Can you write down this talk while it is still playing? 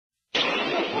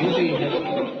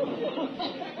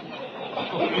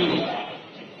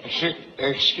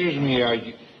Excuse me,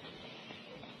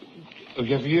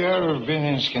 have you ever been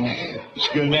in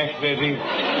Schenectady?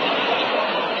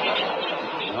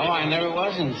 No, I never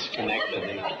was in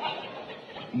Schenectady.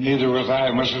 Neither was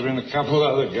I. Must have been a couple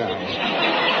other guys.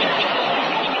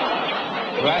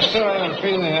 But I still have a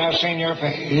feeling I've seen your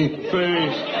face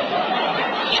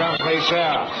someplace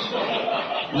else.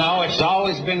 No, it's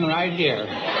always been right here.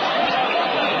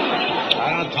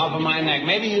 Right on top of my neck.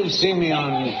 Maybe you've seen me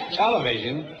on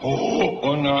television.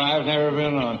 Oh no, I've never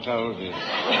been on television.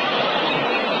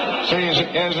 Say, is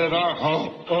it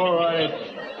all right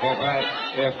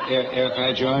if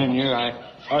I join you? I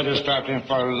just dropped in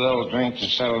for a little drink to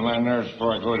settle my nerves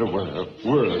before I go to work.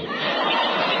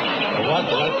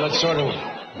 What sort of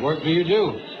work do you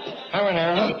do? I'm an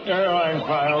airline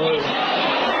pilot.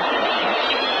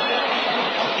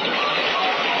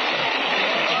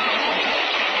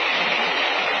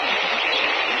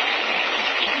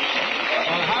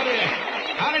 Well,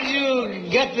 how did you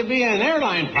get to be an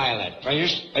airline pilot? I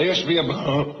used to be a bus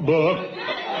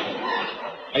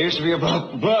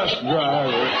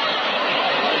driver.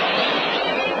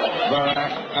 But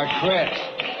I quit.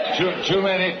 Too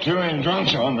many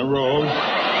drunks on the road.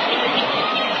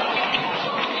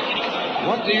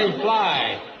 What do you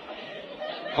fly?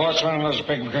 Oh, it's one of those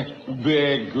big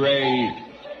gray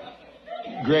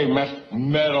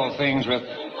metal things with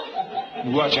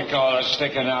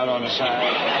sticking out on the side.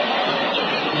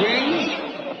 Wings?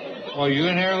 Oh, you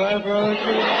an airline pilot?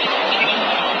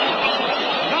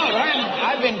 No,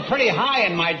 I've been pretty high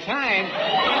in my time.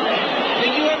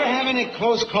 Did you ever have any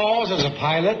close calls as a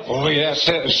pilot? Oh, yes,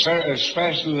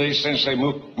 especially since they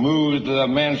moved the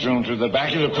men's room to the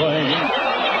back of the plane.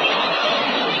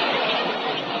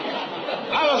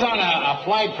 I was on a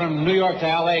flight from New York to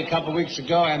L.A. a couple weeks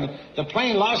ago, and the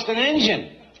plane lost an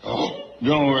engine. Oh,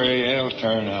 don't worry, it'll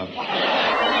turn up.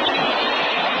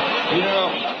 You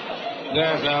know,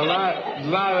 there's a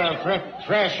lot of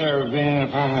pressure being a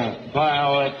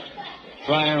pilot,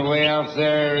 flying way out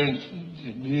there and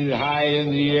high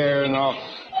in the air and all,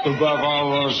 above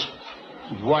all those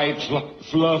white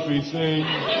fluffy things.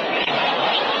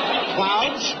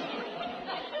 Clouds?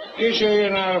 You sure you're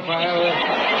not a pilot?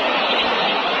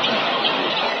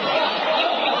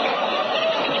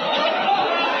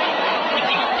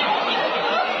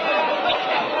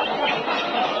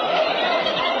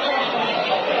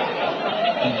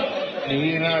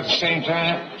 You know, at the same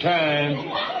time,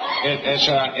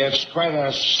 it's quite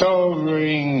a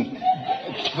sobering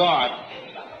thought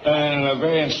and a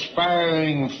very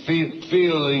inspiring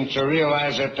feeling to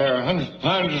realize that there are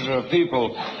hundreds of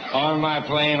people on my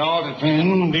plane all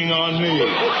depending on me.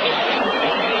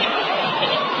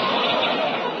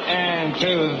 And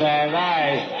to that,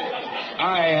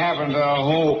 I happen to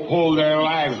hold their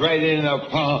lives right in the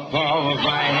palm of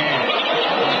my hand.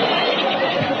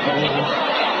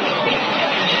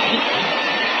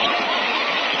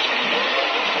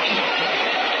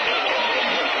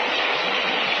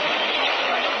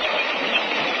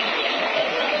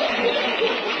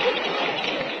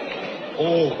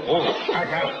 Oh, I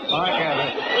got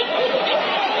it.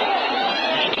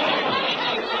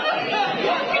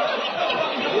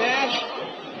 Yes?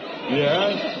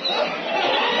 Yes?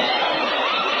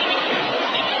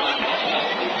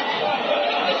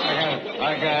 I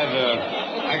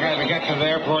got to get to the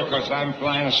airport because I'm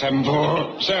flying a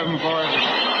 740.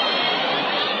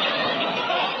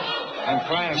 I'm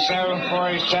flying a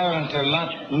 747 to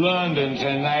London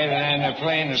tonight, and the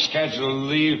plane is scheduled to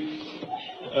leave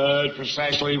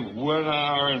precisely 1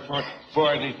 hour and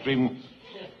 43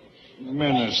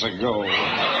 minutes ago.